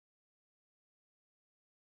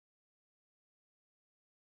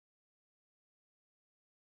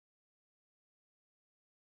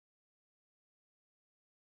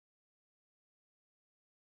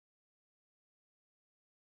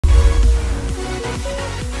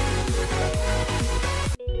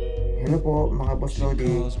Hello po mga Boss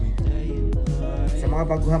Lodi. Sa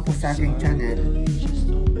mga baguhan po sa aking channel,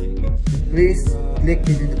 please click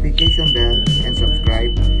the notification bell and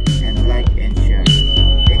subscribe and like and share.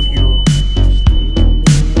 Thank you.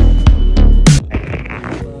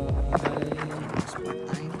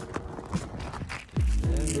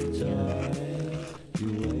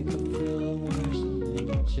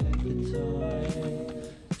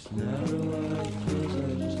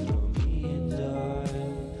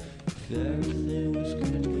 Everything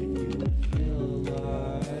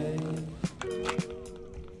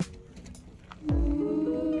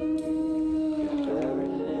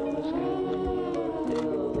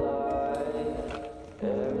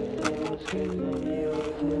was good when you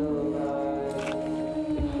would feel alive.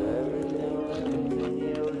 If everything was good then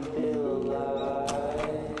you would feel alive.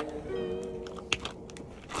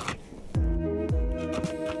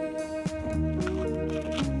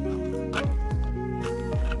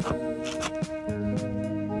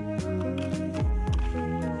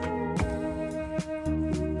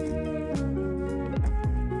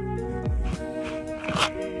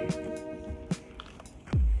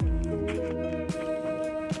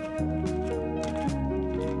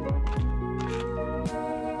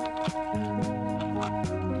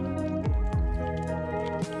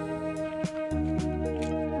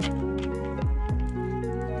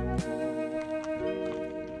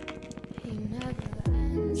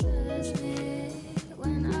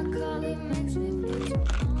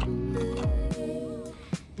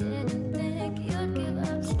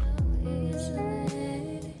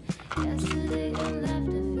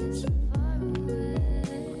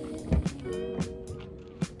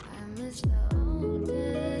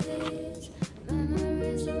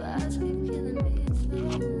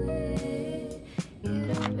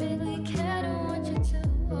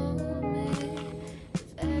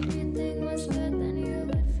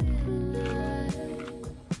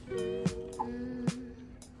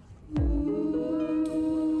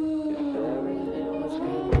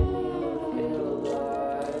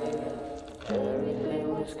 Everything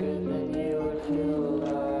was good then you would feel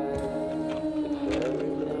alive. If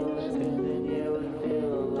everything was good then you would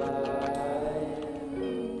feel alive.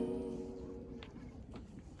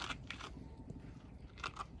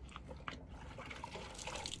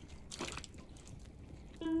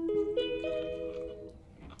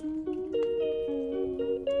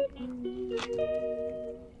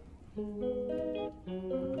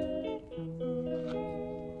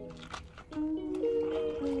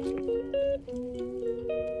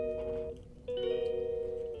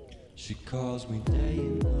 She calls me day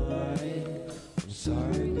and night. I'm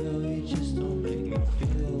sorry girl, you just don't make me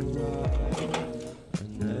feel right. I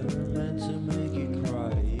never meant to make you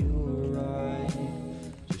cry, you were right.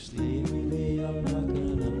 Just leave me be, I'm not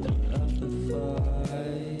gonna put up the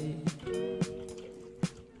fight.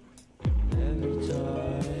 And every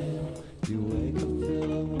time you wake up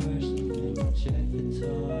feeling worse, and then you check the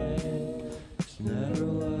time. It's never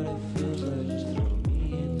what it feels like, just throw me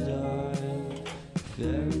a dime. If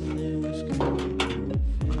everything was good, you would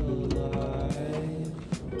feel alive.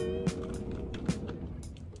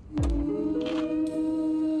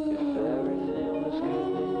 If everything was good,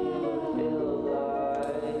 then you would feel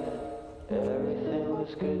alive. Everything was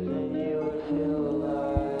good, then you would feel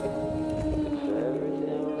alive. If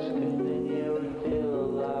everything was good, then you would feel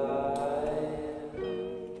alive.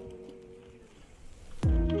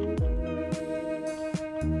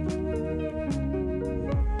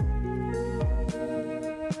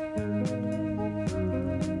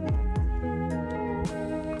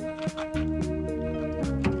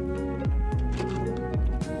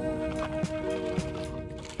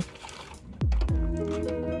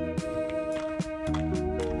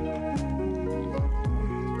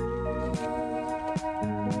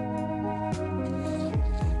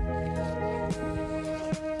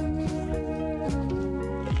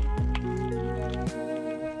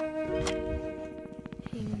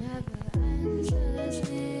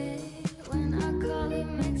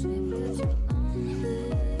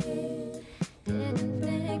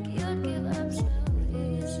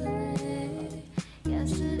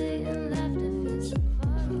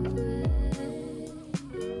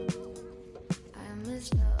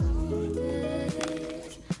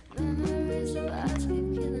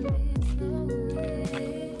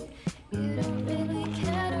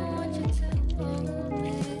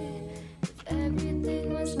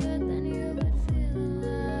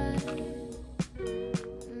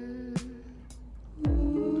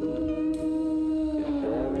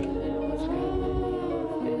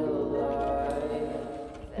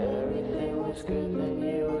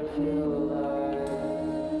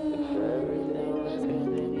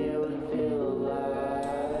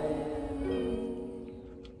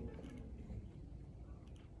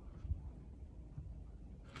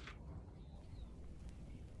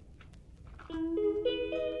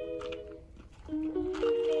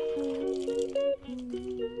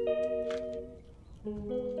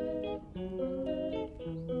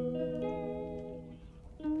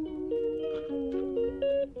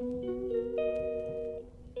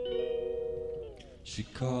 She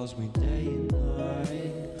calls me day and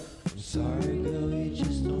night. I'm sorry, girl, you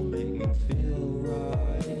just don't make me feel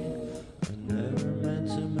right. I never meant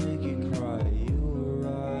to make you cry, you were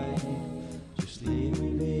right. Just leave me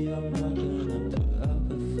be, I'm not gonna put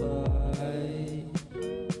up a fight.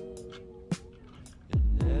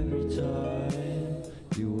 And every time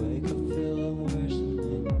you wake up feeling worse and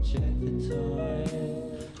then you check the time.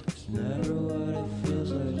 It's never what it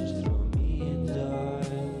feels like, just throw me a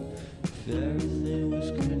dime. If everything was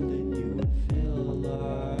good, then you would feel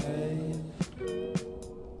alive.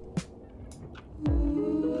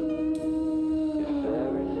 If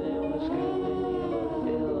everything was good, then you would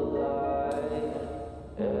feel alive.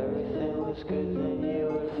 Everything was good, then you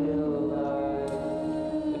would feel alive.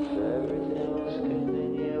 If everything was good,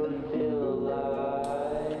 then you would feel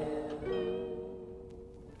alive.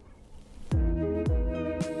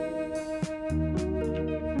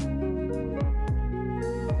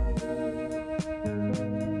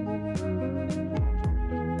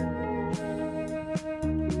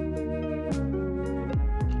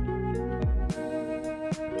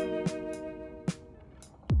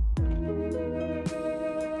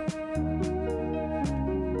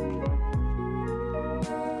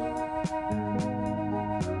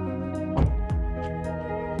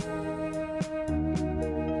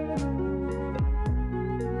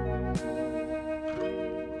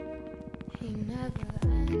 He never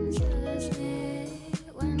answers me.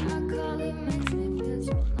 When I call, he makes me feel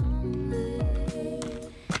so lonely.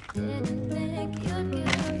 Didn't think you'd get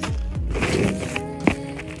up so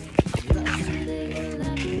easily. Yesterday you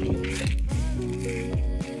left me so far.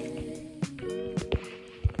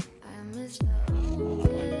 I miss the old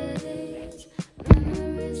days,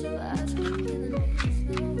 memories of us feeling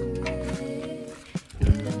slowly.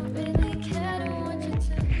 You don't really care to want you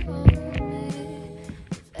to hold me.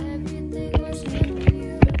 Everything was good, then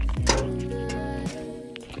you would feel alive.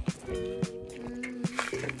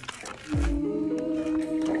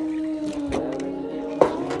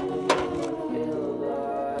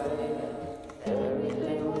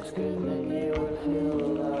 Everything was good, then you would feel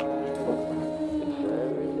alive. If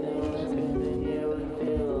everything was good, then you would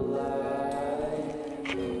feel alive.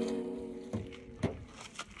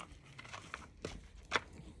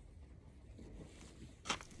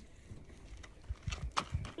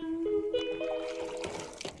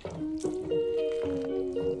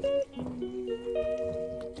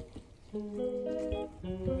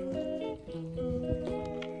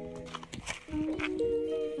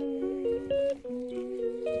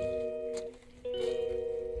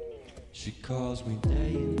 She calls me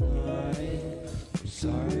day and night. I'm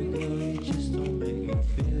sorry, girl, you just don't make me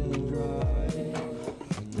feel right.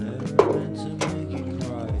 I never meant to make you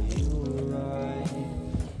cry, you were right.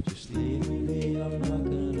 Just leave me be, I'm not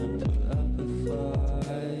gonna put up a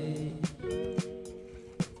fight.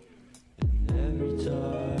 And every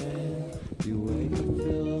time you wake up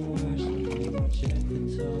feeling worse and then you check the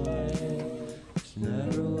time. It's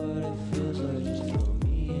never what it feels like, just throw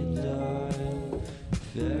me a dime.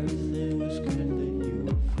 If everything was good, then you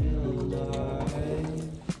would feel alive.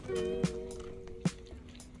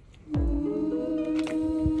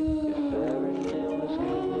 If everything was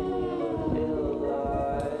good, then you would feel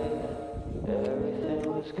alive. Everything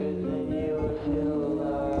was good, then you would feel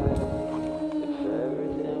alive. If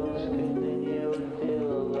everything was good, then you would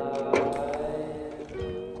feel alive.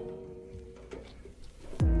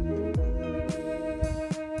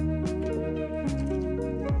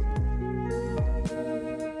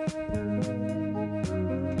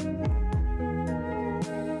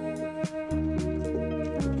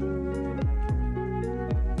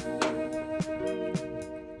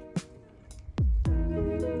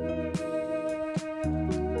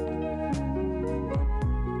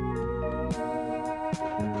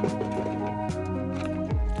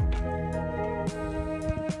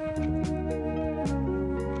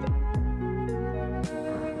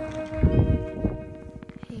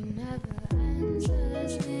 He never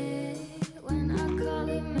answers me. When I call,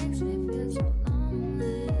 he makes me feel so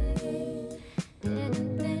lonely. Didn't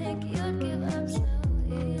think you'd give up so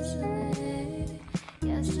easily.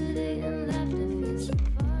 Yesterday you left, it feels so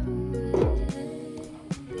far away.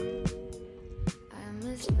 I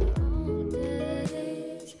miss the old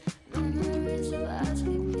days,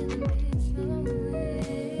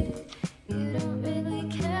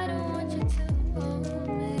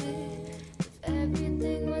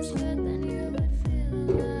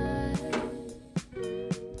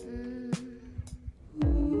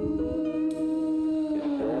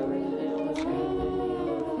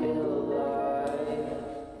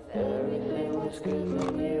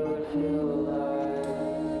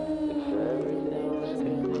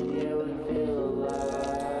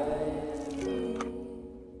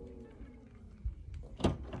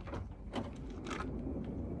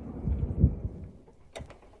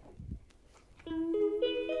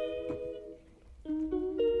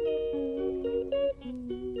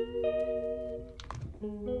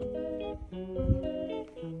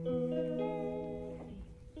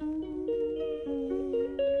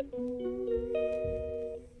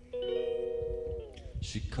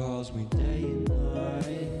 calls me day and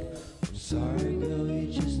night. I'm sorry, girl,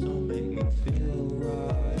 you just don't make me feel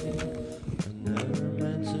right. I never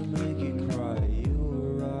meant to make you cry, you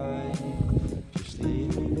were right. Just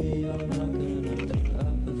leave me be, I'm not gonna put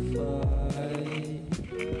up a fight.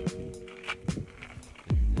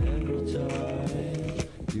 And every time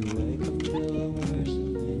you wake up feeling worse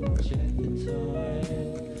and then you check the time.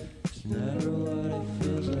 It's never what it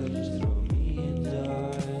feels like, just throw me a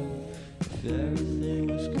dime. If everything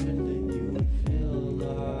was good, then you would feel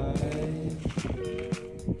alive.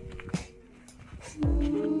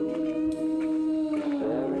 If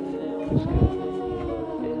everything was good, then you would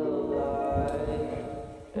feel alive.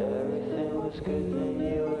 Everything was good, then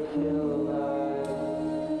you would feel alive.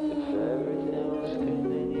 If everything was good,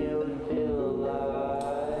 then you would feel alive.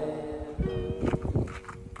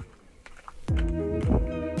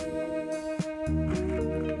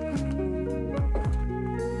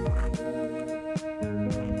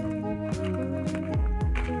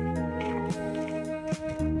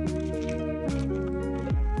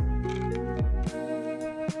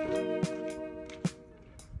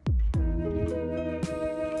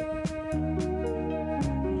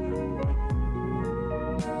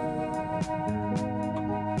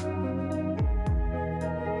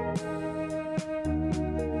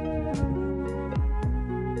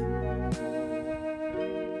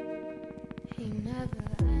 He never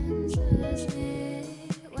answers me.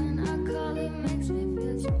 When I call, it makes me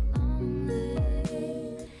feel so lonely.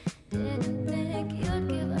 Didn't think you'd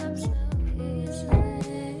give up so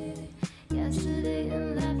easily. Yesterday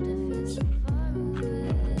and laughter feels so far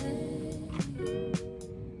away.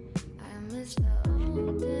 I miss the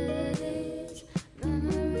old days.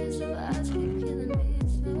 Memories of us keep killing me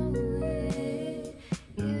slowly.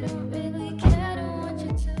 You don't really care, don't want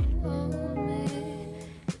you to hold me.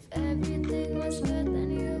 Everything was good, then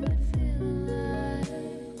you would feel alive.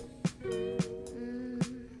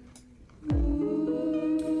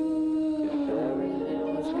 If everything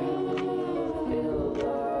was good, then you would feel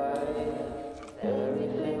alive.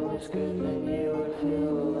 Everything was good, then you would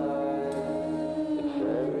feel alive. If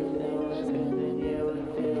everything was good, then you would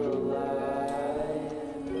feel alive.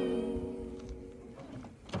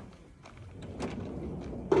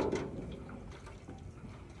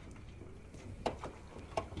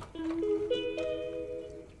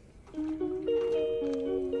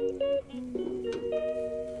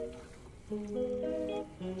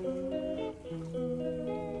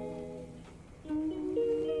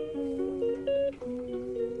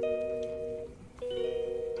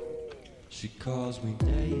 She calls me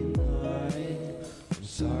day and night. I'm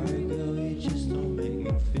sorry, girl, you just don't make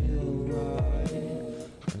me feel right.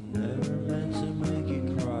 I never meant to make you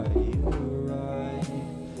cry, you were right.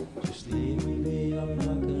 Just leave me be, I'm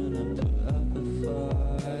not gonna put up a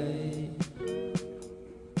fight.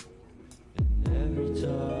 And every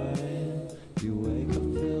time you wake up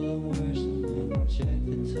feeling worse and then you check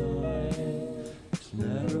the time. It's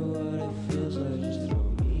never what it feels like, just throw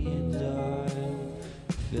me a dime.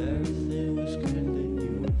 If everything was good, then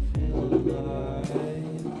you would feel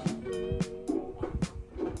alive.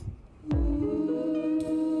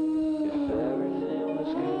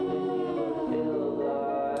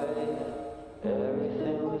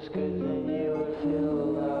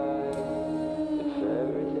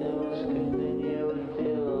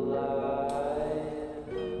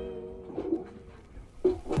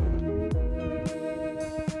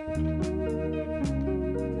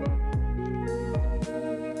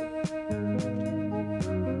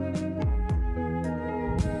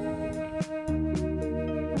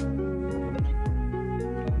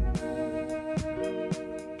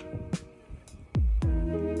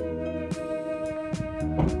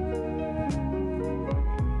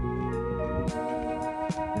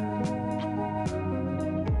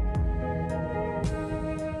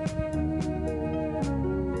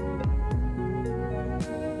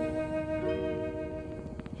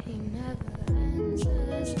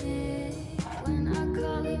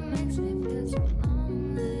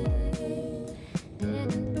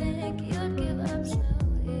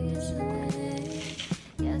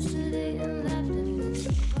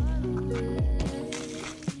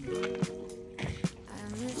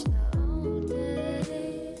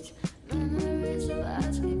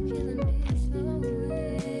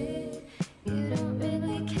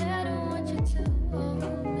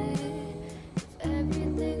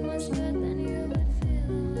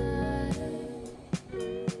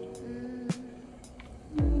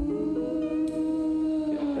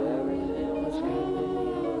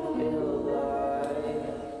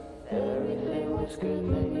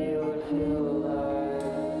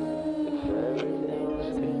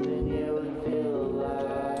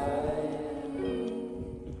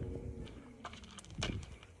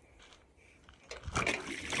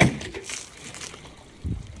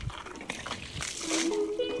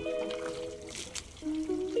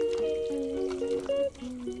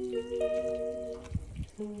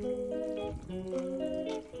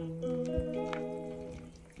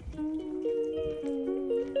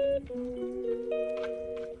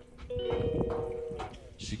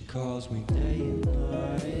 calls me day and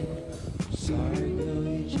night. I'm sorry, girl,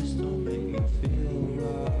 you just don't make me feel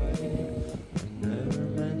right. I never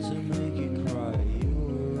meant to make you cry, you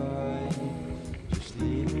were right. Just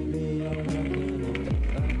leave me be, I'm not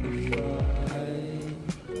gonna fight.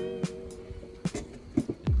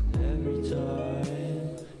 And every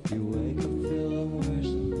time you wake up feeling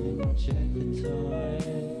worse, and then you check the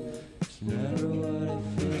time. It's never what it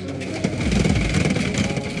feels like.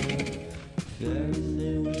 If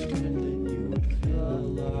everything was good, then you would feel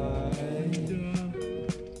alive.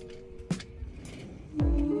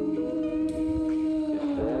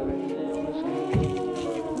 If everything was good, then you would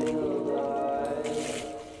feel alive.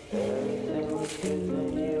 If everything was good, then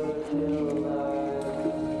you would feel alive.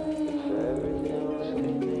 If everything was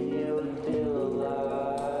good, then you would feel alive.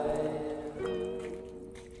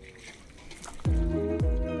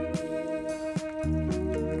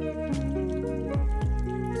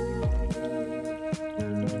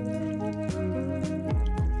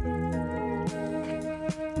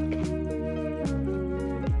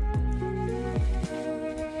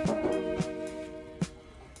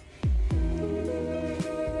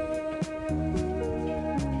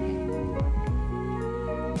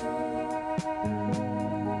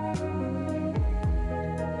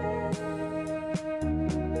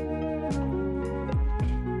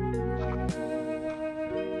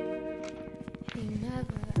 He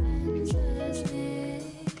never answers me.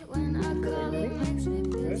 When I call, it makes me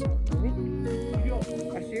feel so lonely.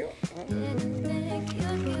 Didn't think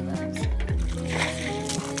you'd give up so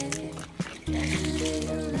easily. Yesterday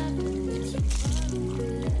you left me so far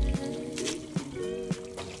away.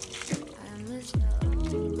 I miss the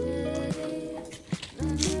old days.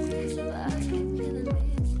 Memories of us keep killing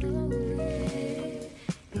me slowly.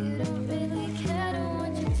 You don't really care, don't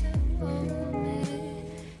want you to hold me.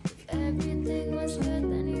 Everything was good,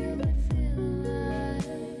 then you would feel alive.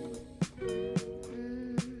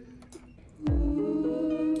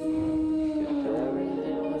 If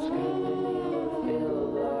everything was good, then you would feel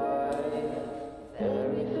alive. If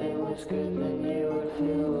everything was good, then you would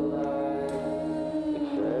feel alive.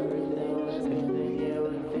 If everything was good, then you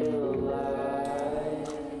would feel alive.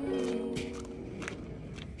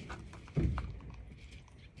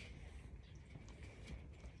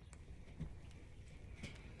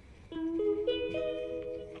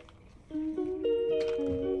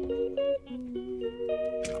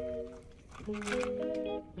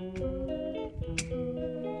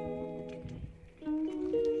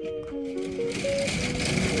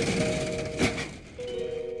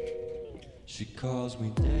 She calls me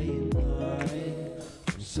day and night.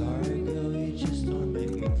 I'm sorry, girl, you just don't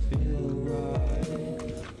make me feel right.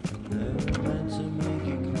 I never meant to make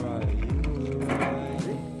you cry, you were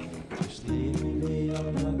right. Just leave me be,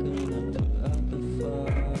 I'm not gonna put up a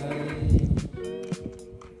fight.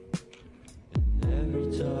 And every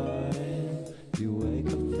time you wake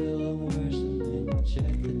up feeling worse, and then you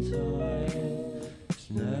check the time. It's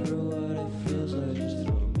never what it feels like, just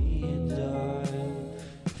throw me a dime.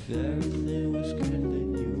 If everything was good, then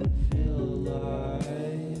you would feel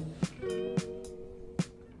alive.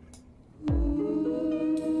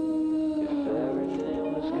 If everything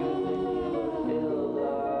was good, then you would feel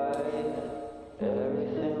alive. If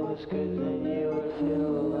everything was good, then you would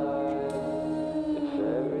feel alive. If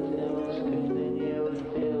everything was good, then you would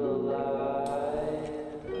feel alive.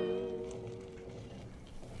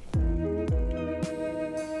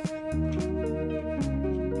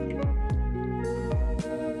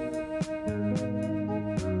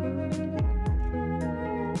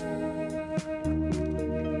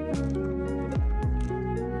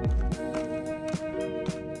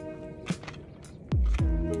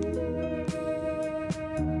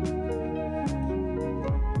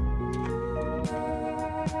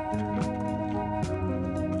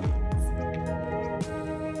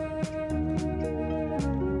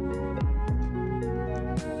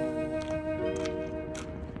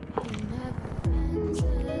 He never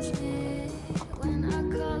answers me. When I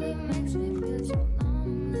call, it makes me feel so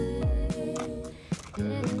lonely.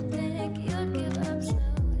 Didn't think you'd give up so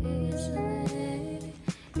easily.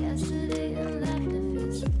 Yesterday you left me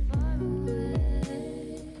feel so far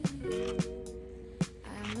away. I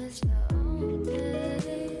miss the old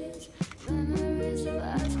days. Memories of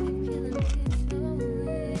us keep killing me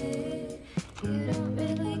slowly. You don't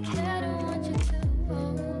really care, don't want you to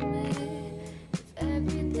hold me. If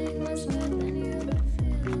everything was good, then you would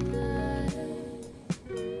feel alive.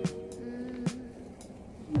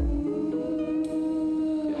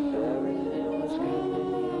 If everything was good, then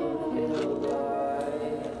you would feel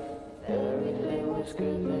alive. If everything was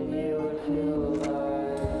good, then you would feel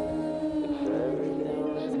alive. If everything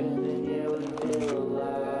was good, then you would feel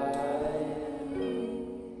alive.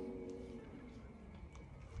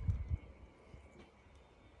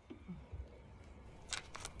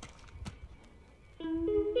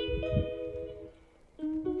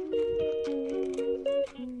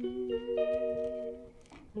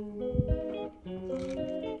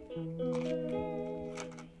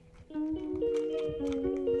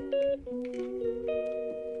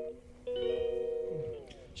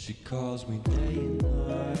 She calls me day and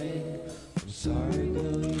night. I'm sorry,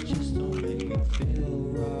 girl, you just don't make me feel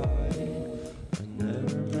right. I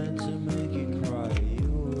never meant to make you cry, you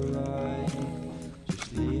were right.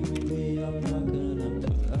 Just leave me be, I'm not gonna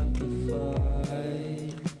put up a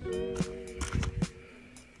fight.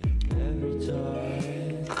 And every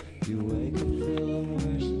time you wake up feeling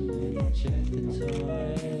worse and then you check the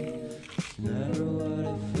time. It's never what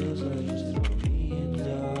it feels like, just throw me a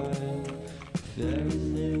dime. If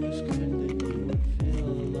everything was good, then you would feel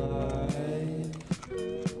alive.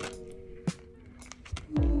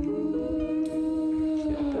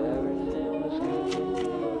 If everything was good, then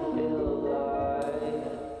you would feel alive.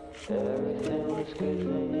 If everything was good,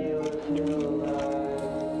 then you would feel alive.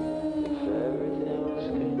 If everything was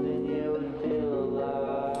good, then you would feel alive.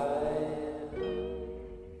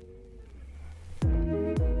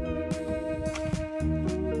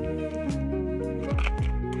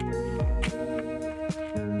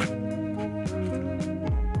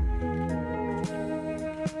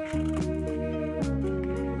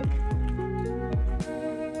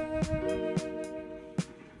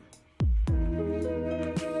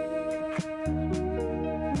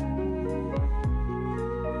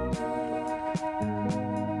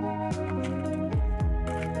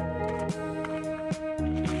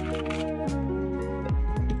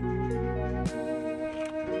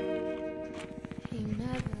 He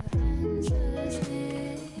never answers me.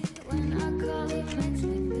 When I call, it makes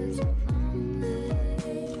me feel so lonely.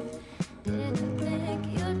 Didn't think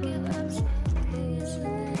you'd give up so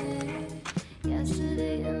easily.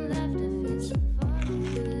 Yesterday and left to feel so far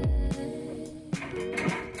away.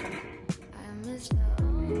 I miss the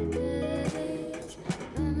old days.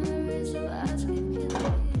 Memories of us keep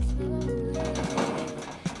killing me slowly.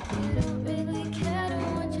 You don't really care, don't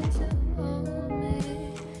want you to hold me.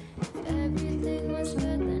 Everything was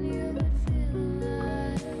good, then you would feel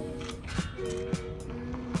alive.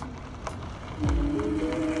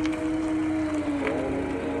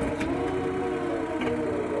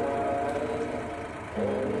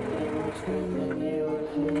 Everything was good, then you would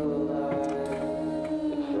feel alive.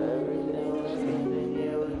 If everything was good, then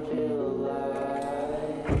you would feel alive.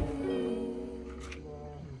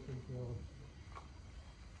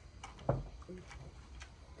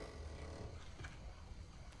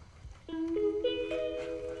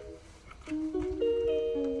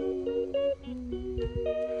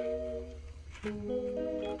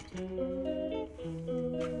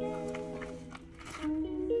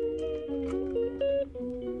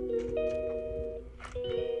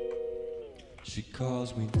 She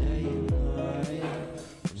calls me day and night.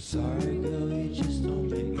 I'm sorry, girl, you just don't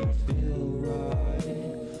make me feel right.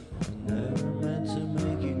 I never meant to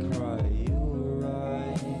make you cry, you were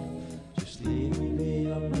right. Just leave me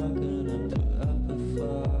be, I'm not gonna put up a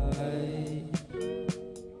fight.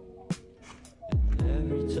 And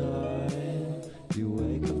every time you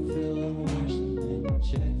wake up feeling worse and then you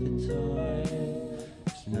check the time.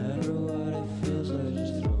 It's never what it feels like,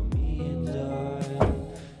 just throw me a dime.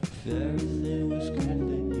 If everything was good,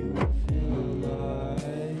 then you would feel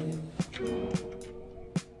alive.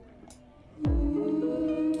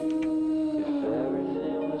 If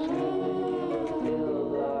everything was good, then you would feel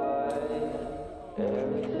alive.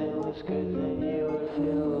 Everything was good, then you would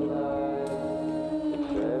feel alive. If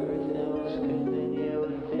everything was good, then you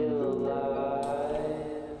would feel alive.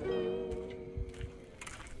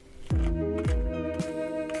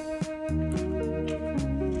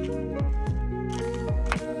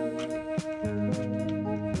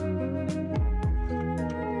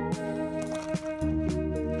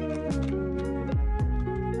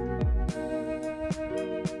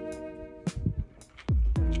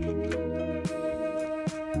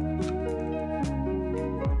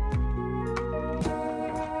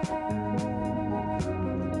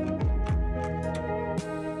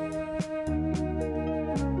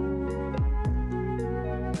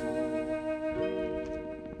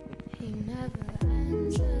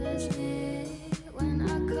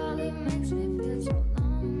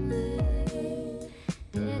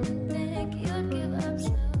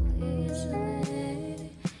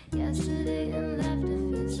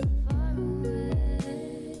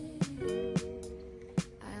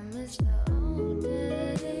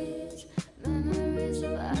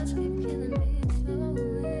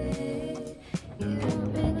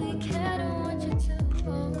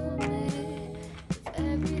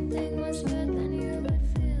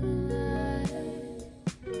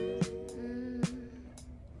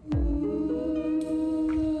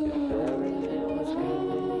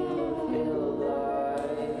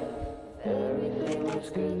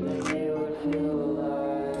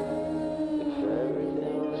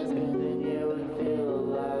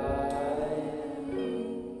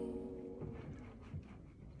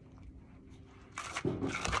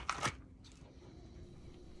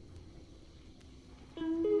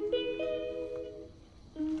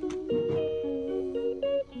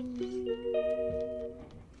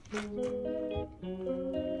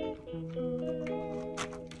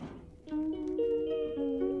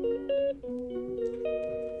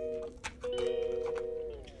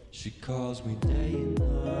 She calls me day and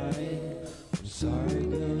night. I'm sorry,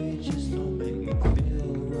 girl, you just don't make me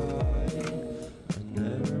feel right. I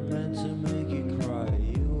never meant to make you cry,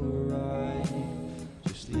 you were right.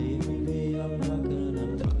 Just leave me be, I'm not gonna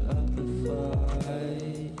put up a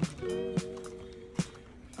fight.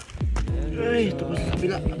 Ay, tapos sa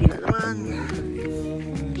kabila naman.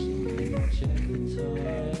 Check the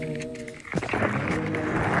time.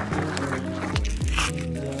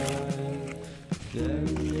 If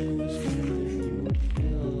everything was good, then you would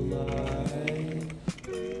feel alive.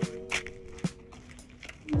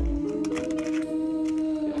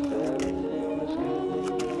 If everything was good, then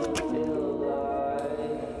you would feel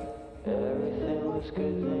alive. Everything was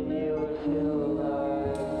good, then you would feel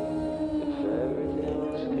alive. If everything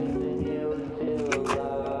was good, then you would feel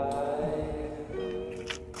alive.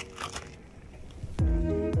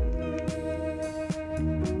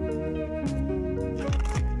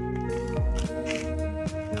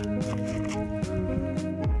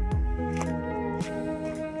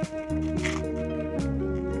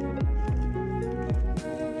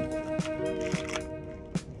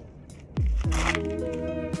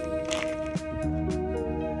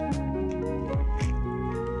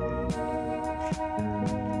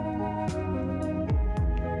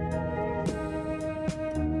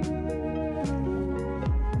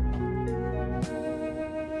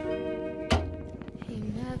 He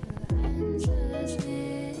never answers me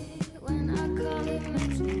when I call. It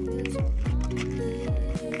makes me feel so lonely.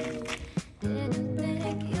 Didn't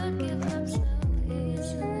think you'd give up so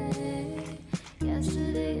easily.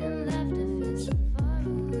 Yesterday and left, it feels so far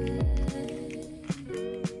away.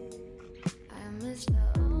 I miss the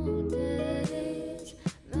old days.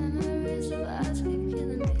 Memories of us keep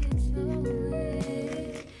killing me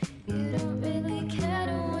slowly. You don't really care,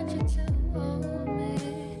 don't want you to hold me.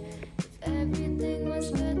 If everything was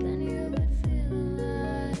good, then you would feel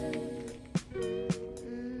alive.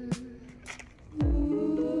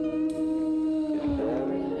 If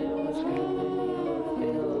everything was good, then you would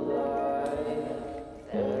feel alive.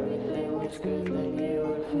 If everything was good, then you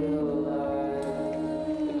would feel alive.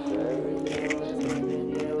 If everything was good, then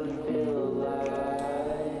you would feel alive.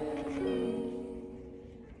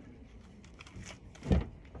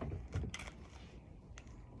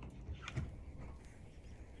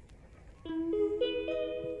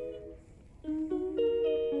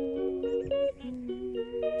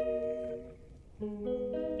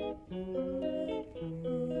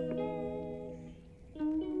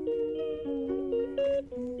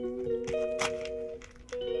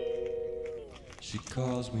 She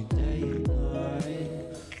calls me day and night.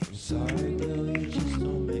 I'm sorry, girl, you just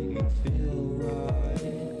don't make me feel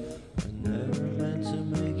right. I never meant to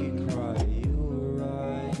make you cry, you were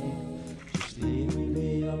right. Just leave me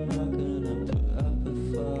be, I'm not gonna put up a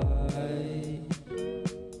fight.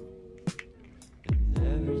 And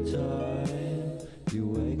every time you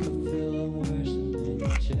wake up feeling worse and then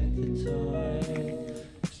you check the time.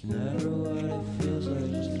 It's never what it feels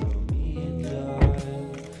like, just throw me a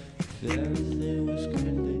dime. If everything was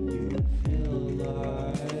good, then you would feel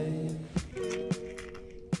alive.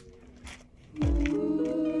 If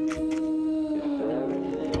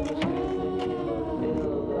everything was good, then you would feel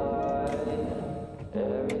alive.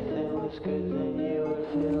 Everything was good, then you would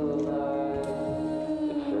feel alive.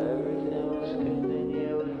 If everything was good, then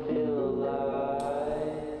you would feel alive.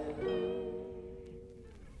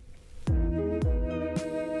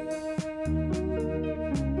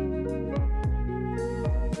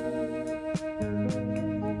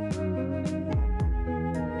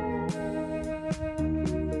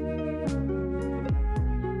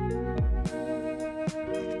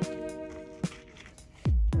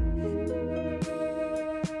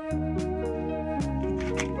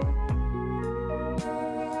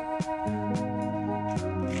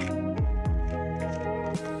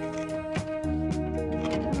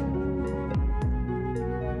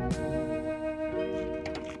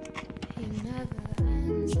 He never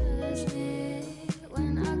answers me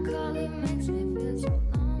when I call. It makes me feel so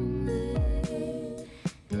lonely.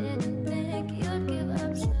 Didn't think you'd give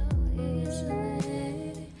up so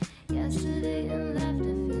easily. Yesterday and left,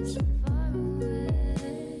 it feels so far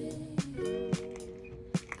away.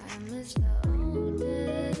 I miss the old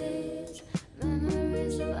days.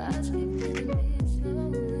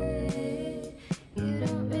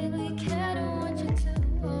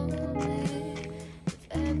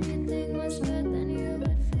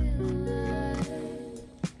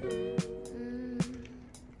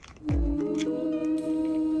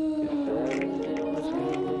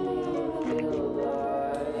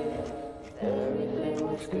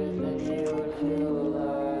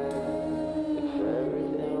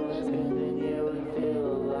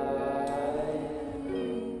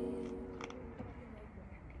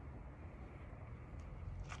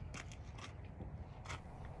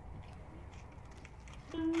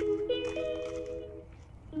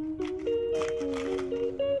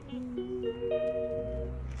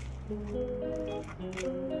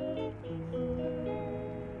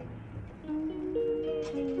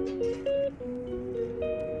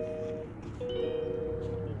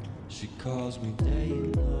 calls me day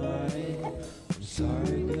and night. I'm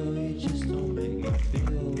sorry, girl, you just don't make me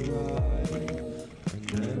feel right.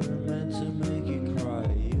 I never meant to make you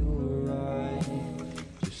cry, you were right.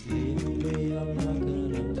 Just leave me, I'm not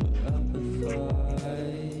gonna put up a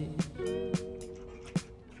fight.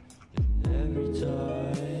 And every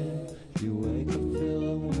time you wake up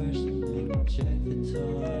feeling worse, and make me check the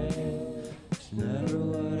time. It's never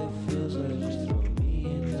what it feels like, just throw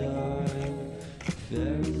me and die. If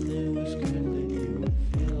everything was good, then you would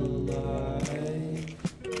feel alive.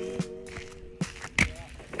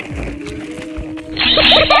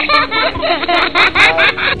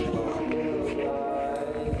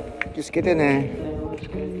 Just kita na.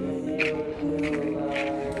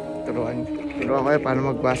 Turuan kayo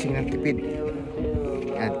paano mag-washing ng tipid.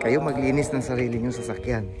 Yan, kayo maglinis ng sarili nyo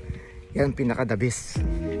sasakyan. Yan, pinaka-the best.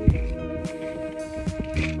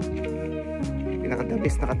 Pinaka-the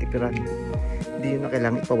best na katipiran. Hindi yun na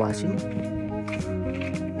kailangan ipa-washing.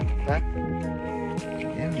 Ha?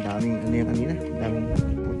 Yan, daming ano yung kanina. Daming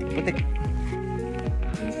putik-putik.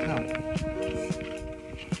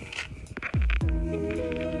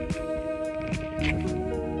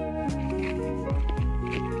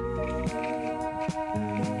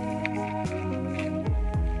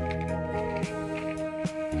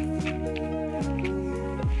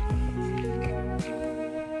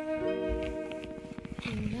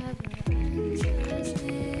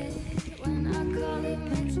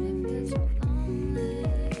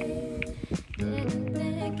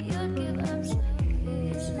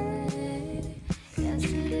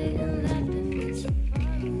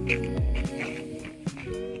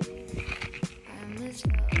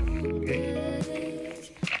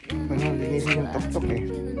 Linisin yung tok-tok eh.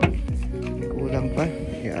 Kulang pa.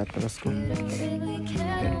 I-atras ko.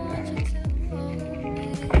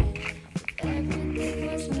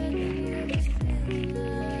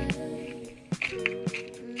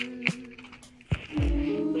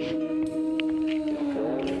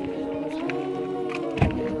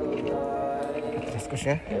 Atras ko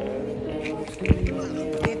siya.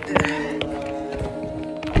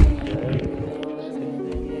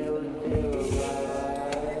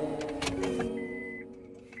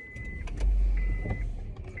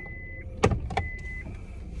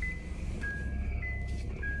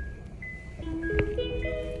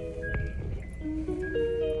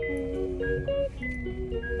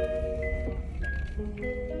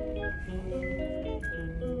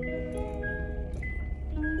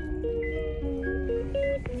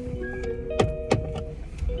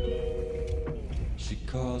 She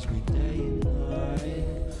calls me day and night.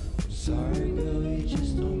 I'm sorry, girl, you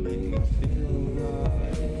just don't make me feel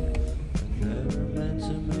right. I never meant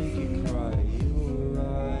to make you cry, you were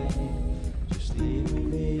right. Just leave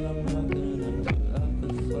me, I'm not gonna put up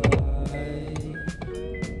a fight.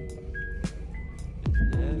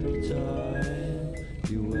 And every time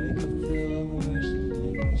you wake up feeling worse, and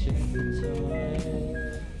then you check the time.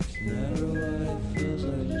 It's never what it feels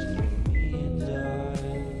like, just throw me and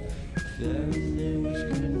die. If everything was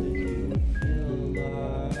good, then you would feel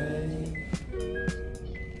alive.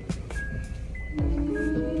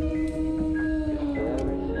 If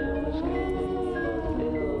everything was good, then you would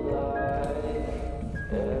feel alive.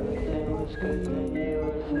 If everything was good, then you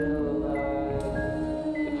would feel alive.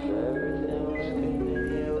 If everything was good, then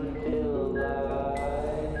you would feel alive.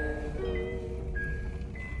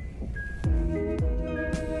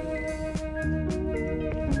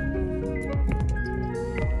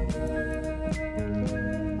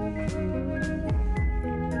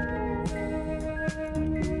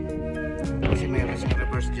 Kasi mayroon siyang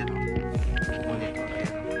reverse dyan, oh. Monitor,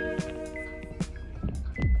 ayan.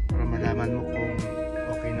 Para malaman mo kung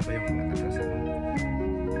okay na ba yung natatrasan mo.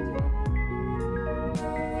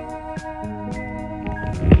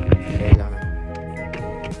 Kailangan.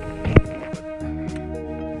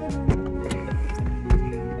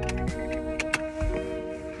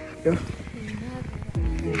 Yo.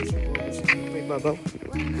 May babaw.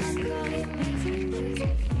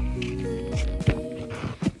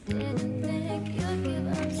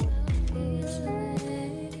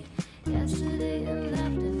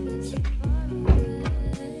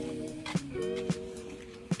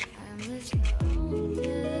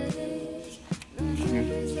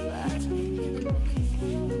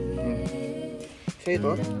 Siya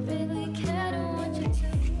ito?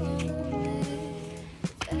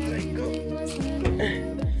 Aray ko.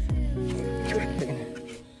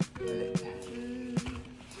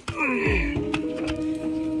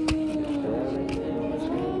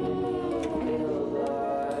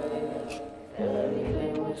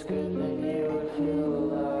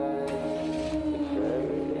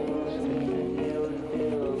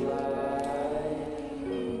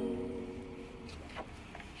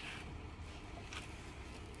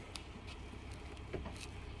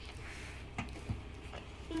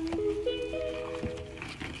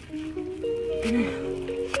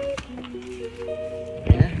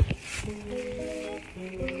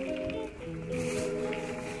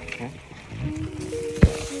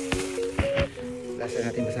 Ito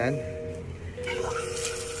natin basahan.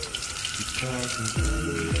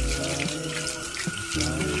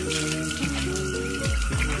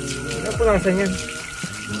 Ano po nakasan yan?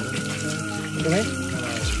 Ito ba?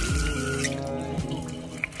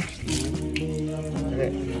 Okay.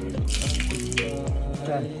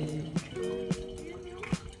 Saan?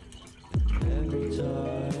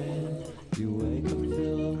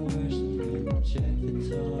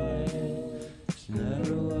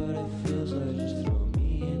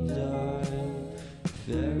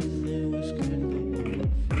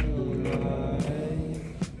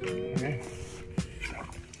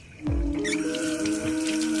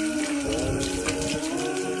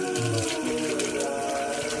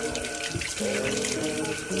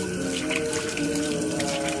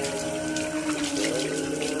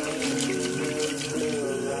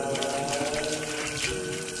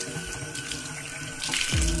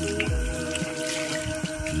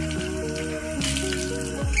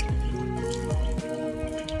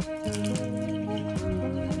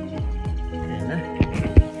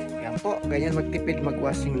 Ganyan magtipid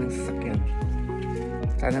mag-washing ng sasakyan.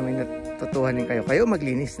 Sana may natutuhanin kayo. Kayo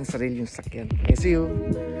maglinis ng sarili yung sasakyan. Okay, see you.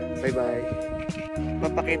 Bye bye.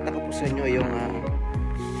 Papakita ko po sa inyo yung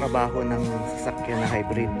trabaho ng sasakyan na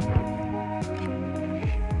hybrid.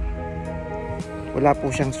 Wala po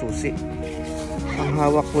siyang susi. Ang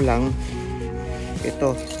hawak ko lang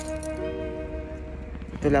ito.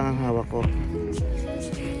 Ito lang ang hawak ko.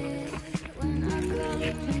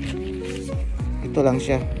 Ito lang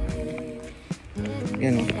siya.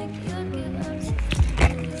 Yan o.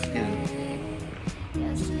 Yan.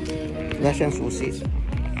 Wala siyang susi.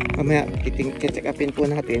 Mamaya check upin po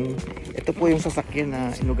natin. Ito po yung sasakyan na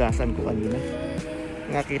inugasan ko kanina.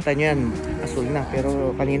 Nakita nyo yan, asul na.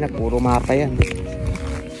 Pero kanina puro mapa yan.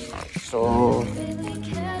 So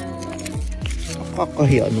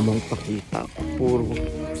nakakahiya namang pakita. Puro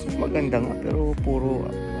maganda nga pero puro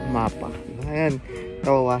mapa. Ayan,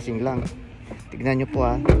 kawawashing lang. Tignan nyo po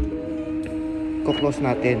ha. Ko-close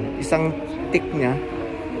natin. Isang tick niya,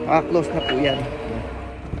 close na po yan.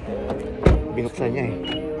 Binuksan niya eh.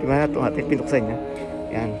 Diba na ito natin, binuksan niya.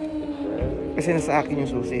 Yan. Kasi nasa akin yung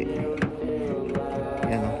susi.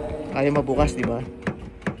 Yan o. Kaya mabukas, diba?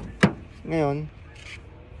 Ngayon,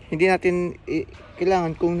 hindi natin,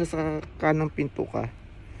 kailangan kung nasa kanang pinto ka,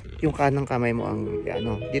 yung kanang kamay mo ang,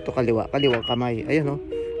 ano, dito kaliwa kamay. Ayun o.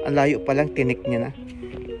 Ang layo pa lang, tinik niya na.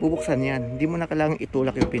 Bubuksan yan. Hindi mo na kailangan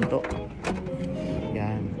itulak yung pinto.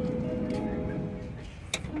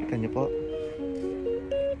 Niyo po,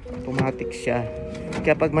 automatic siya.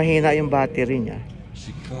 Kaya pag mahina yung battery niya,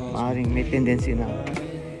 maaaring may tendency na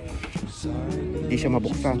hindi siya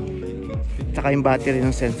mabuksan. Tsaka yung battery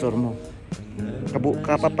ng sensor mo,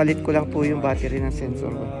 kapapalit ko lang po yung battery ng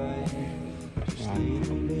sensor ko. Yan.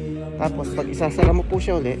 Tapos pag isasara mo po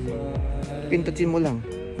siya ulit, pindutin mo lang.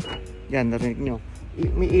 Yan, narinig nyo,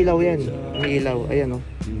 may ilaw yan. May ilaw, ayan o.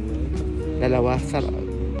 Dalawa,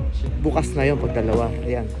 bukas na yun pag dalawa.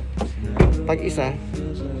 Ayan. Pag isa,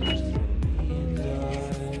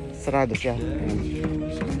 sarado siya. Ayan.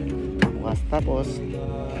 Bukas. Tapos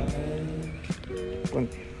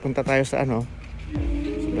punta tayo sa ano,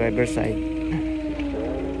 sa driver side.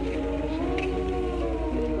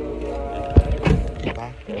 Diba?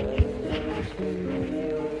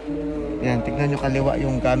 Ayan, tignan nyo kaliwa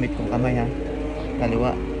yung gamit kong kamay ha.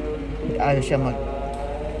 Kaliwa. Ayaw siya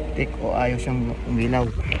mag-tick o ayaw siyang umilaw.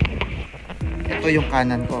 Ito yung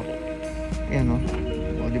kanan ko. Ayan o.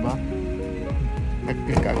 O diba?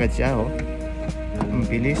 Nag-click agad siya o. Ang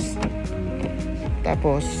bilis.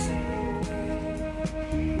 Tapos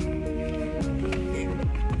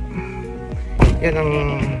yan ang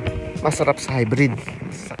masarap sa hybrid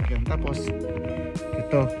sasakyan. Tapos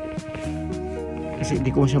ito, kasi hindi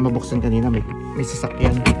ko siya mabuksan kanina, may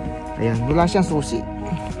sasakyan. Ayan, wala siyang susi.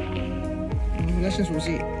 Wala siyang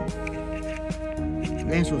susi.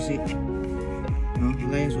 Wala yung susi. No?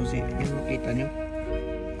 Wala yung susi. Yan, makita nyo.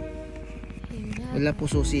 Wala po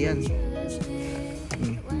susi yan.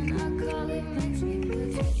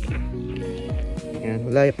 Yan,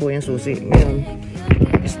 wala po yung susi. Ngayon,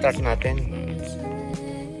 start natin.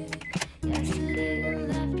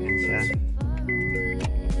 Yan siya.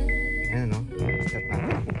 Yan, no? Start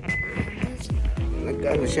natin.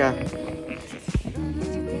 Nag-ano siya.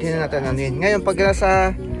 Hindi na natin ano yun. Ngayon, pag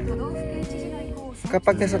nasa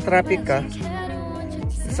kapag nasa traffic ka,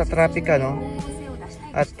 no?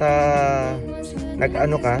 At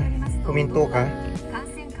nag-ano ka, huminto ka,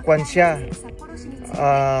 kwan siya,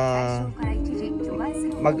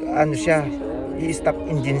 mag-ano siya, i-stop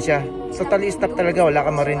engine siya. Sa tali-stop talaga, wala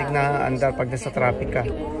ka marinig na andar pag nasa traffic ka.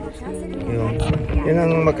 Yun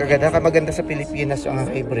ang maganda sa Pilipinas yung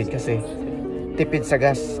hybrid kasi tipid sa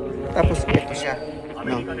gas. Tapos ito siya,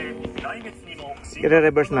 no?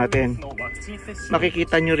 I-reverse natin.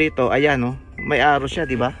 Makikita nyo rito, ayan, no? May arrow siya,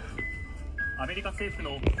 di ba?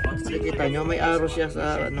 Makikita nyo, may arrow siya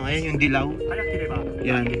sa ano, ayan yung dilaw.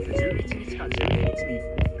 Yan.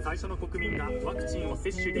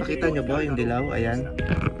 Nakita nyo ba yung dilaw? Ayan.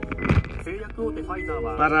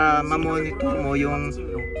 Para ma-monitor mo yung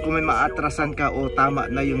kung may maatrasan ka o tama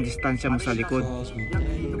na yung distansya mo sa likod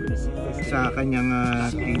sa kanyang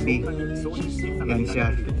TV. Yan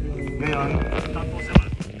siya. Ngayon,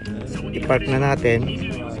 i-park na natin.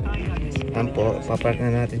 Yan po, pa-park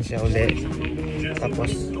na natin siya uli.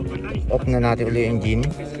 Tapos off na natin uli yung engine.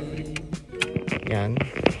 Yan.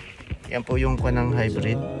 Yan po yung kanang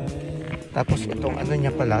hybrid. Tapos itong ano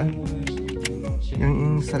niya pala,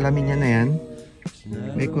 yung salamin niya na yan,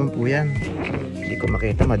 may kuwan po yan. Hindi ko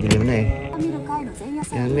makita, madilim na eh.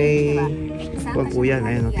 Yan, may kuwan po yan.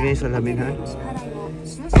 Ayan, tingnan yung salamin ha.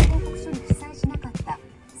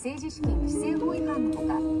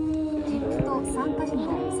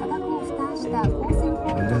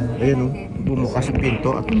 Ayan o, bumukas yung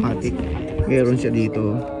pinto, automatic. Meron siya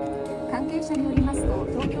dito.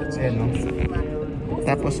 Ayan o.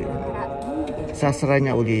 Tapos sasara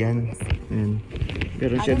niya uli yan. Ayan.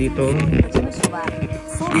 Meron siya dito.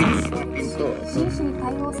 Pinto.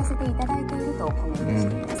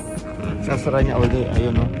 Ayan. Sasara niya uli.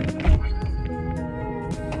 Ayun o.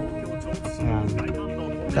 Ayan.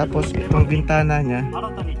 Tapos itong bintana niya.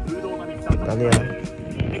 Tali yan.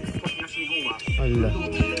 Allah.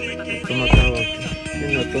 Tumatawag.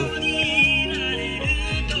 Yun na to.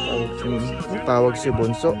 Tawag si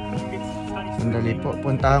Bonso. Sandali po.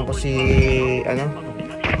 Puntahan ko si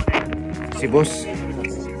si boss.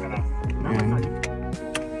 Ayan.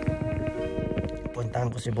 Puntahan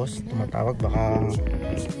ko si boss. Tumatawag. Baka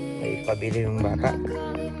may pabili yung bata.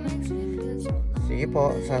 Sige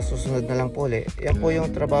po. Sa susunod na lang po ulit. Yan po yung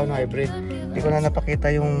trabaho ng hybrid. Hindi ko na napakita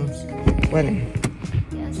yung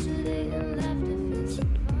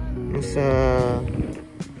sa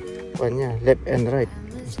kuan niya, left and right.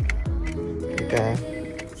 Ika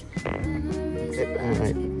left and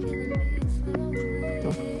right.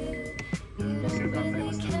 Ito.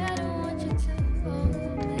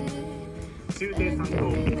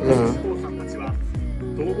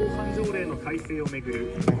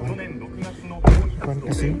 Kuan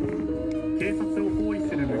kasi.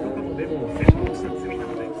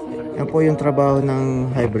 Yan po yung trabaho ng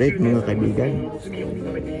hybrid, mga kaibigan.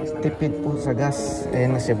 Tipid po sa gas.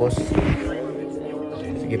 Ayan na si boss.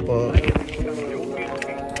 Sige po.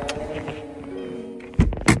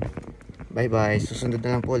 Bye bye. Susunod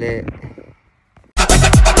na lang po ulit.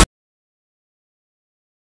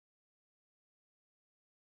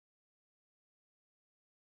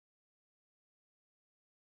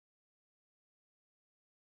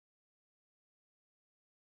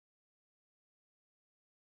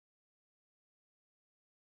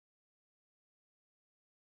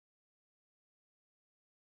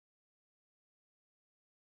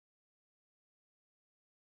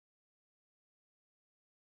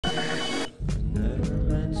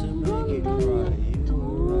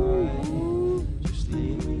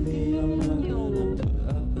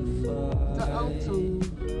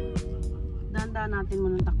 Natin mo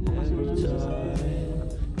ng takbo kasi wala na sasakyan.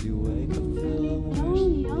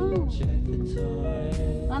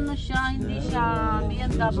 Ano siya, hindi siya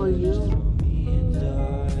BMW.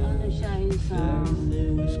 Ano siya is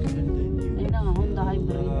ayun na nga, Honda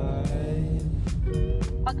Hybrid.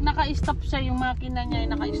 Pag naka-stop siya, yung makina niya ay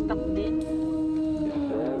naka-stop din.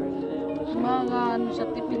 Mga ano siya,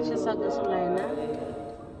 tipid siya sa gasolina.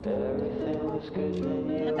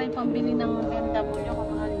 Kaya tayo pambili ng BMW,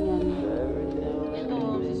 kamahal yan. Ito,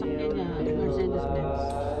 sasakyan niya, Mercedes-Benz.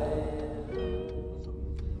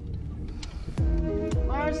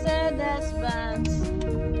 Mercedes-Benz.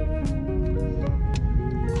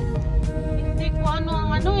 Hindi ko ano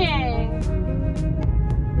ang ano eh.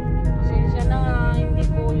 Pasensya na nga, hindi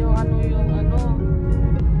ko yung ano yung ano.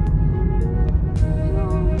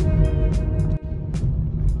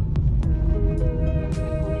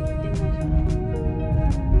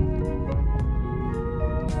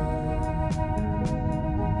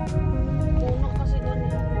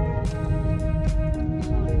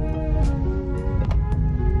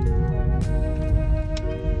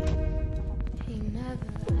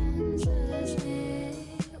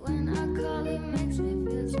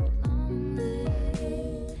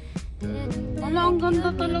 Wala, ang ganda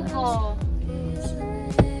talaga.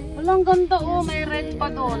 Wala, ang ganda oh. May red pa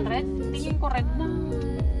doon. Red? ko red na.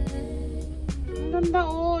 Ang ganda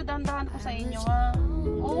oh. Dandahan ko sa inyo ha.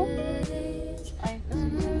 Oh. Ay, kasi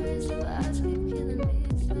sikat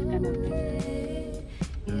ka natin.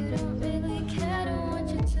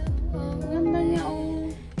 Ang ganda niya oh.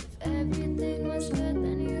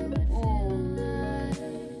 Oh.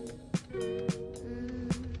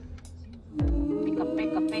 Peka,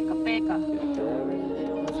 peka, peka, peka.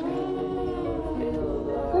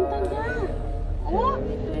 Ganda niya. Oh.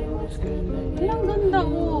 Ang ganda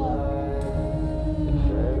oh.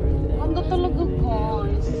 Ganda talaga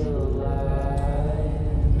guys.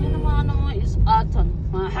 Yan naman ano is autumn.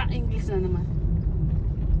 English na naman.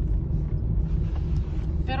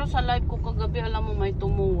 Pero sa live ko kagabi alam mo may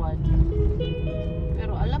tumuwad.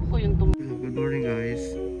 Pero alam ko yung tumuwad. Good morning guys.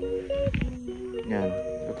 Yan,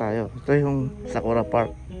 ito tayo. Ito yung Sakura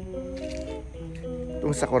Park.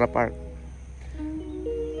 Itong Sakura Park.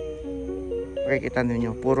 Makikita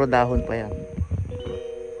ninyo, puro dahon pa yan.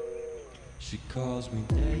 She calls me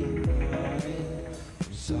day and night.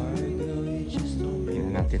 I'm sorry, girl, you just don't make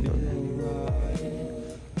Tingnan natin doon. right.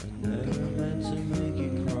 I never meant to make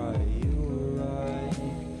you cry. You were right.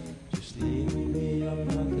 Just leave me be. I'm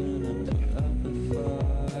not gonna put up a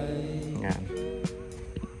fight. Yan.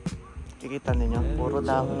 Kikita ninyo, puro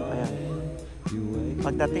dahon pa yan.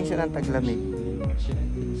 Pagdating siya ng taglamig,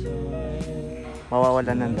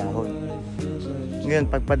 mawawalan ng dahon. Ngayon,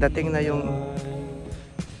 pagpadating na yung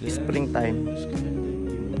springtime,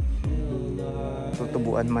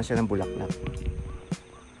 tutubuan man siya ng bulaklak.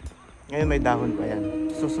 Ngayon may dahon pa yan.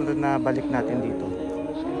 Susunod na balik natin dito,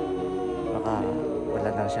 baka wala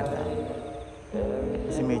na siyang dahon.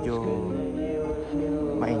 Kasi medyo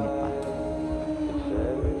mainit pa.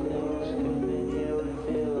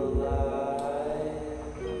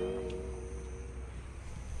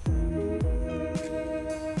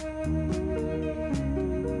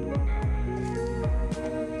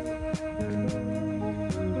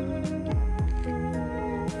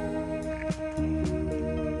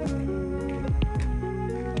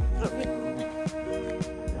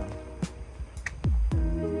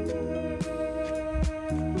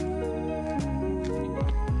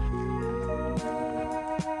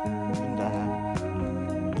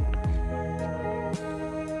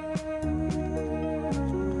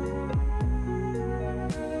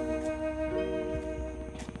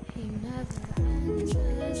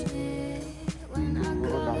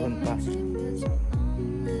 Puro dahon pa.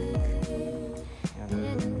 Yan.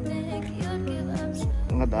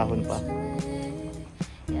 Mga dahon pa.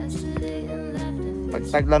 Pag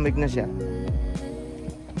taglamig na siya,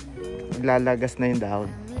 maglalagas na yung dahon.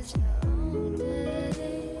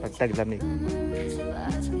 Pag taglamig.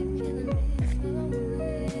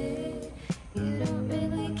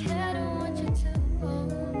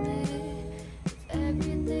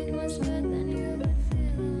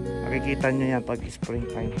 Makikita nyo yan pag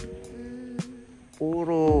springtime.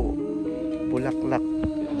 Puro bulaklak.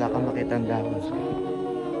 Wala kang makita ang dahon.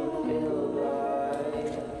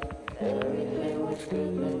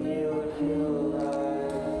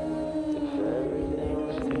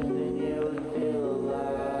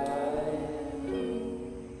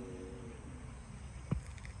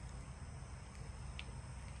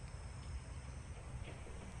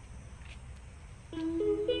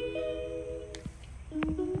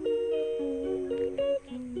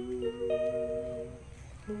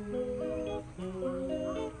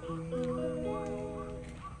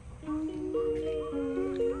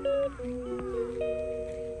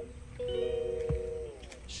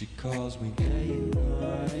 She calls me day and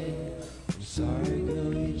night. I'm sorry, girl,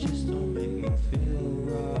 you just don't make me feel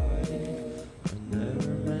right. I never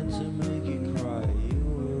meant to make you cry. You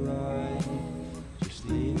were right. Just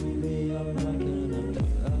leave me be. I'm not gonna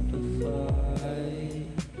put up a fight.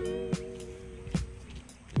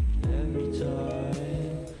 And every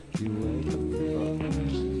time you wake up feeling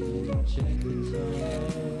worse, you check the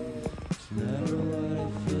time. It's never what it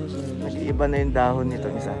feels like. Nag-iiba na yung dahon nito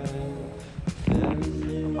isa.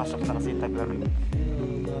 Pasok na kasi taglamig.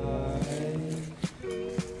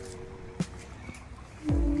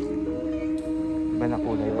 Iba na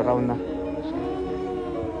kulay, brown na.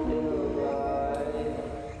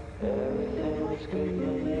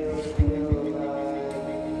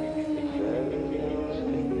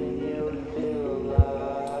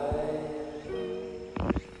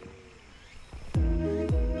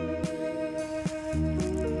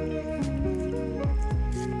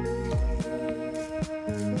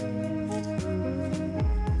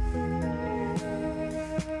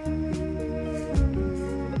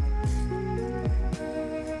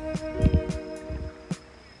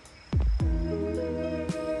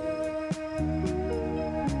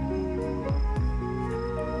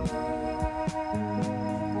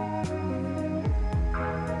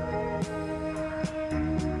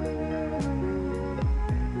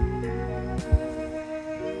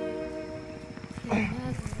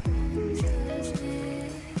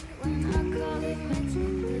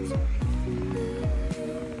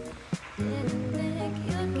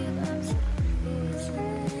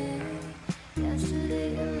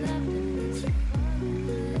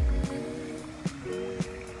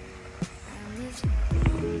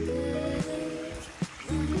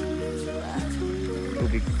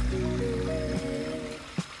 Tubig.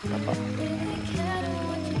 Sapa.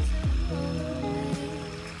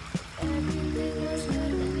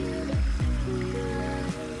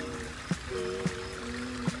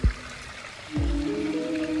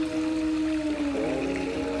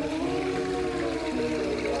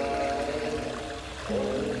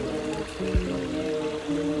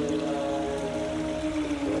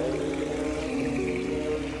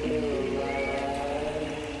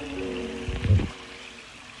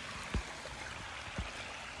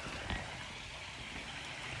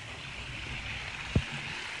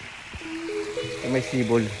 May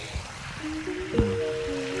sibol.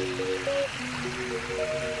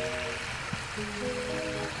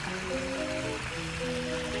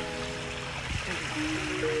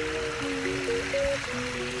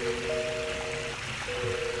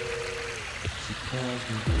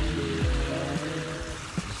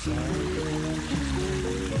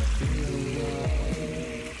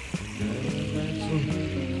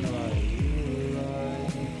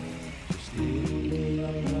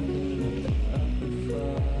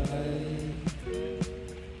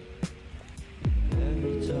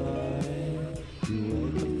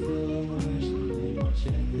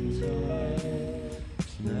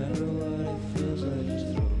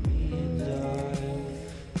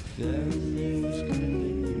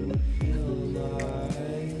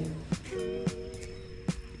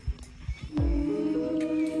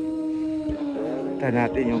 Kita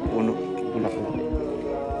natin yung puno bulaklak.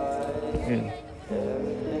 Yun.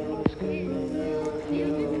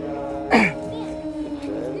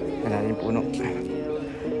 Wala yung puno.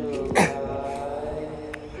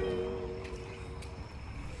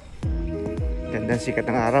 Gandang sikat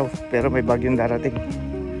ng araw, pero may bagyong darating.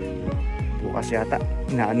 Bukas yata,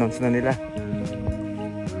 ina-announce na nila.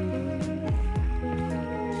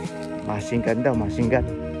 Masinggan daw, masinggan.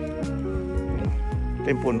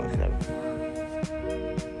 Ito yung puno.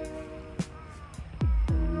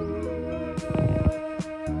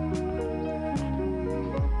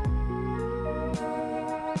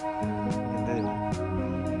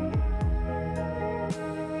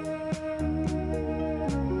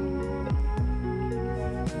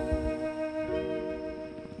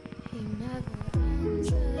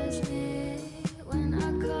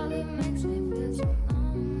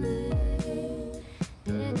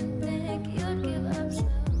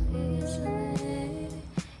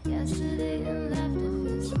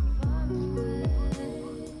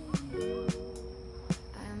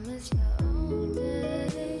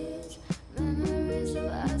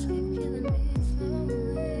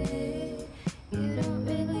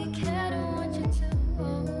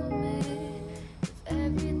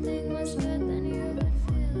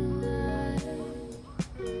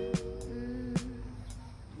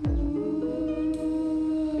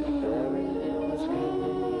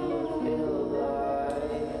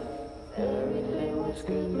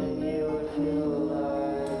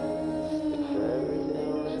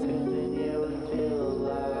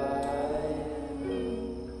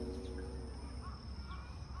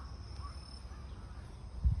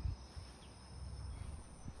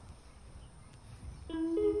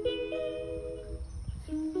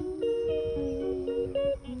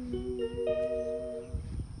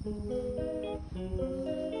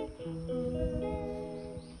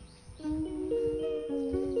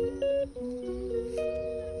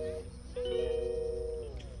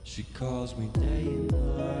 She calls me day and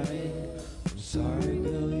night. I'm sorry,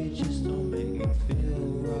 girl, you just don't make me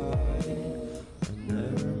feel right. I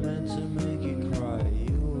never meant to make you cry.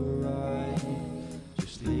 You were right.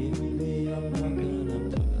 Just leave me be. I'm not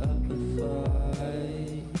gonna put up a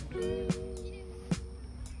fight.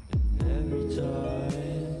 And every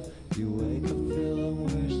time you wake up feeling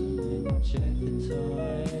worse, and then you check the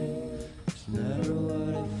time. It's never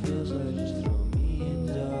what it feels like. Just throw me a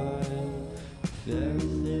dime. If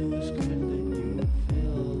everything was good, then you would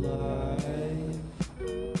feel alive.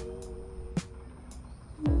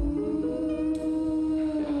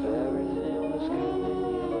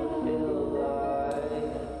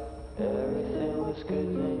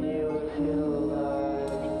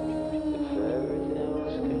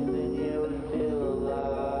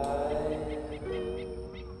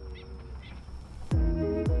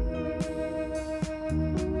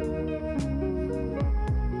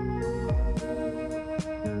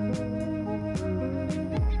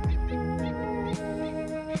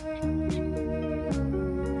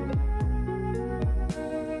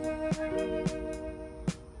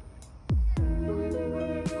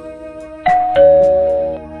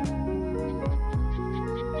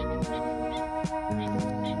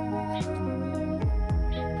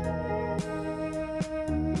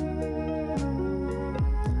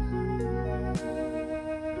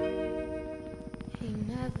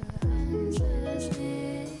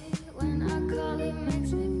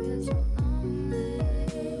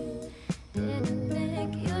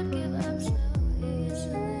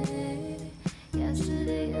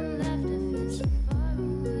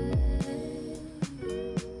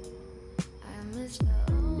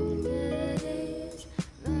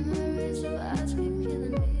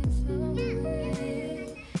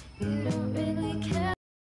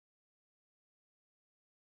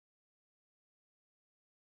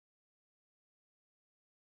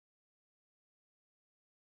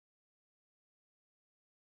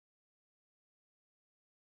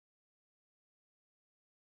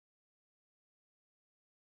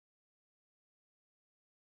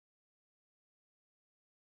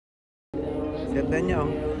 Ganda niya, oh.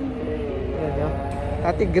 Ayan, oh.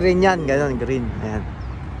 Dati green yan, ganun, green. Ayan.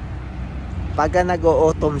 Pagka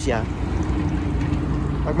nag-o-autumn siya,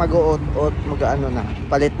 pag mag-ano na,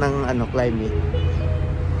 palit ng ano, climate.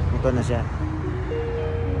 Ito na siya.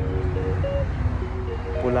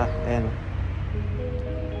 Pula, ayan.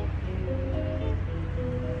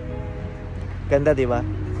 Ganda, di ba?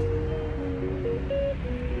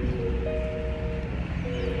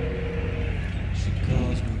 She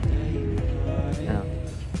calls me day and night. Ayan.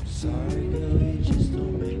 Sorry, girl, you just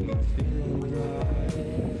don't make me feel right.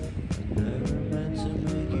 I never meant to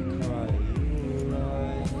make you cry. You were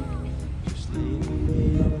right. Just leave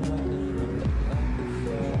me. I'm not gonna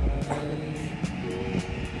fight.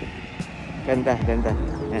 Ganda, ganda.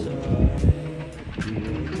 Ayan.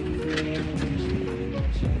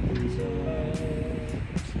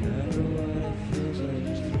 Never what it feels like.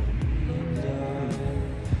 Just throw me a dime.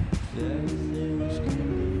 If everything was good,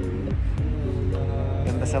 then you would feel alive.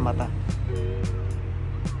 Ganda sa mata.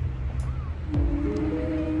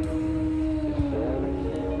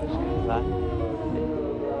 Diba?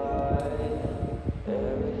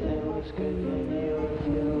 Everything was good, then you would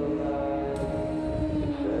feel alive.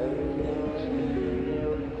 If everything was good, then you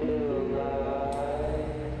would feel alive.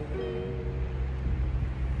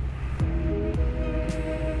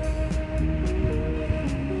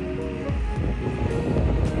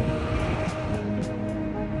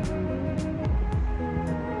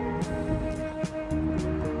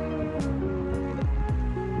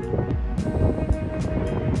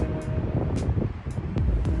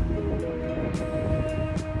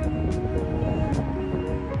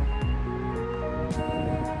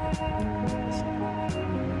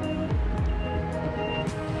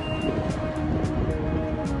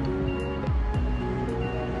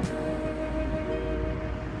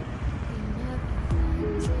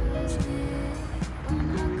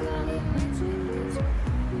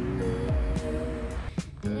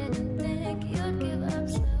 Didn't think you'd give up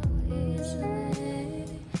so easily.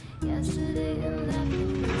 Yesterday you left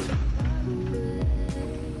me so far away.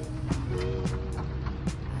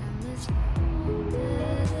 I miss the old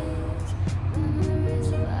days, memories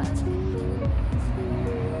of us feeling this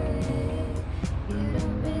way. You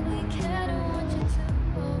don't really care, don't want you to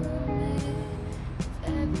hold me. If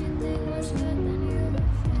everything was good, then you would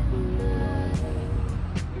feel alive.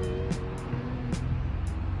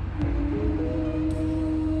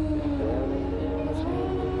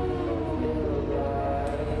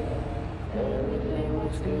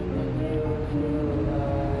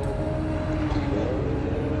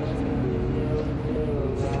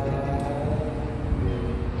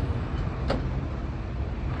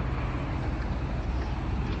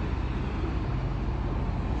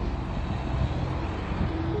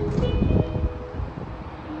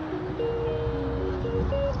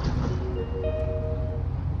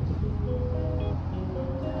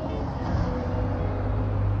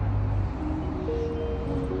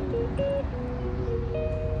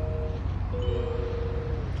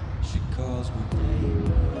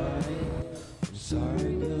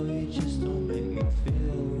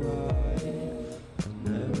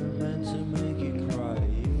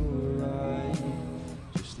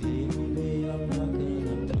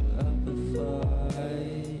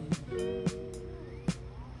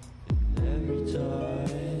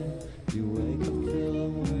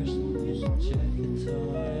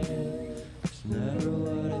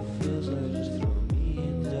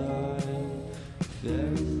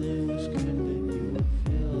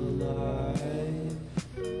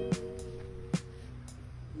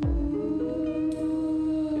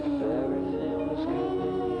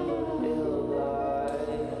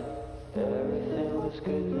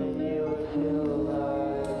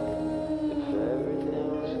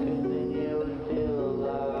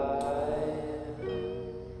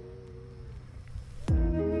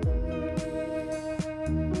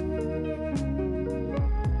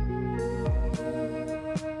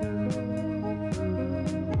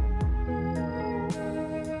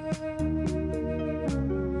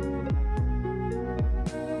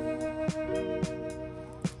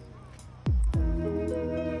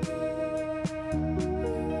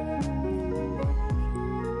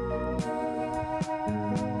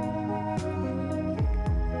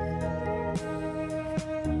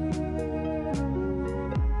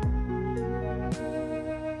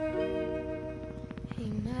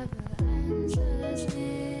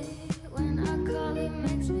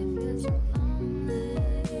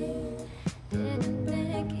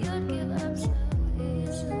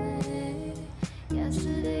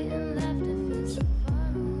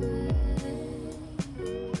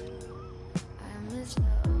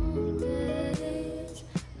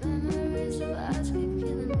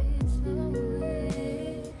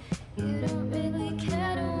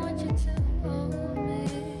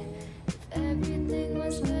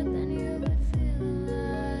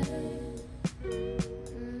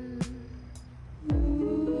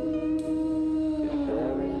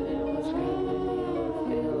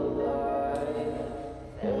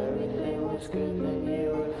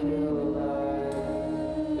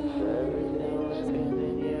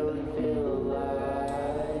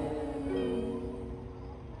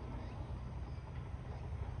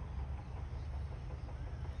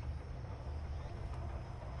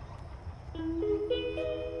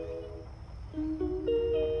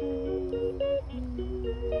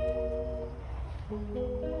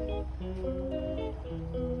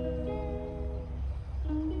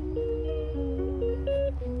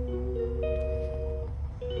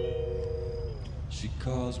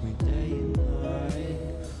 calls me day and night.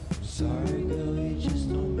 I'm sorry, girl, you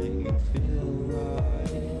just don't make me feel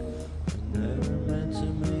right.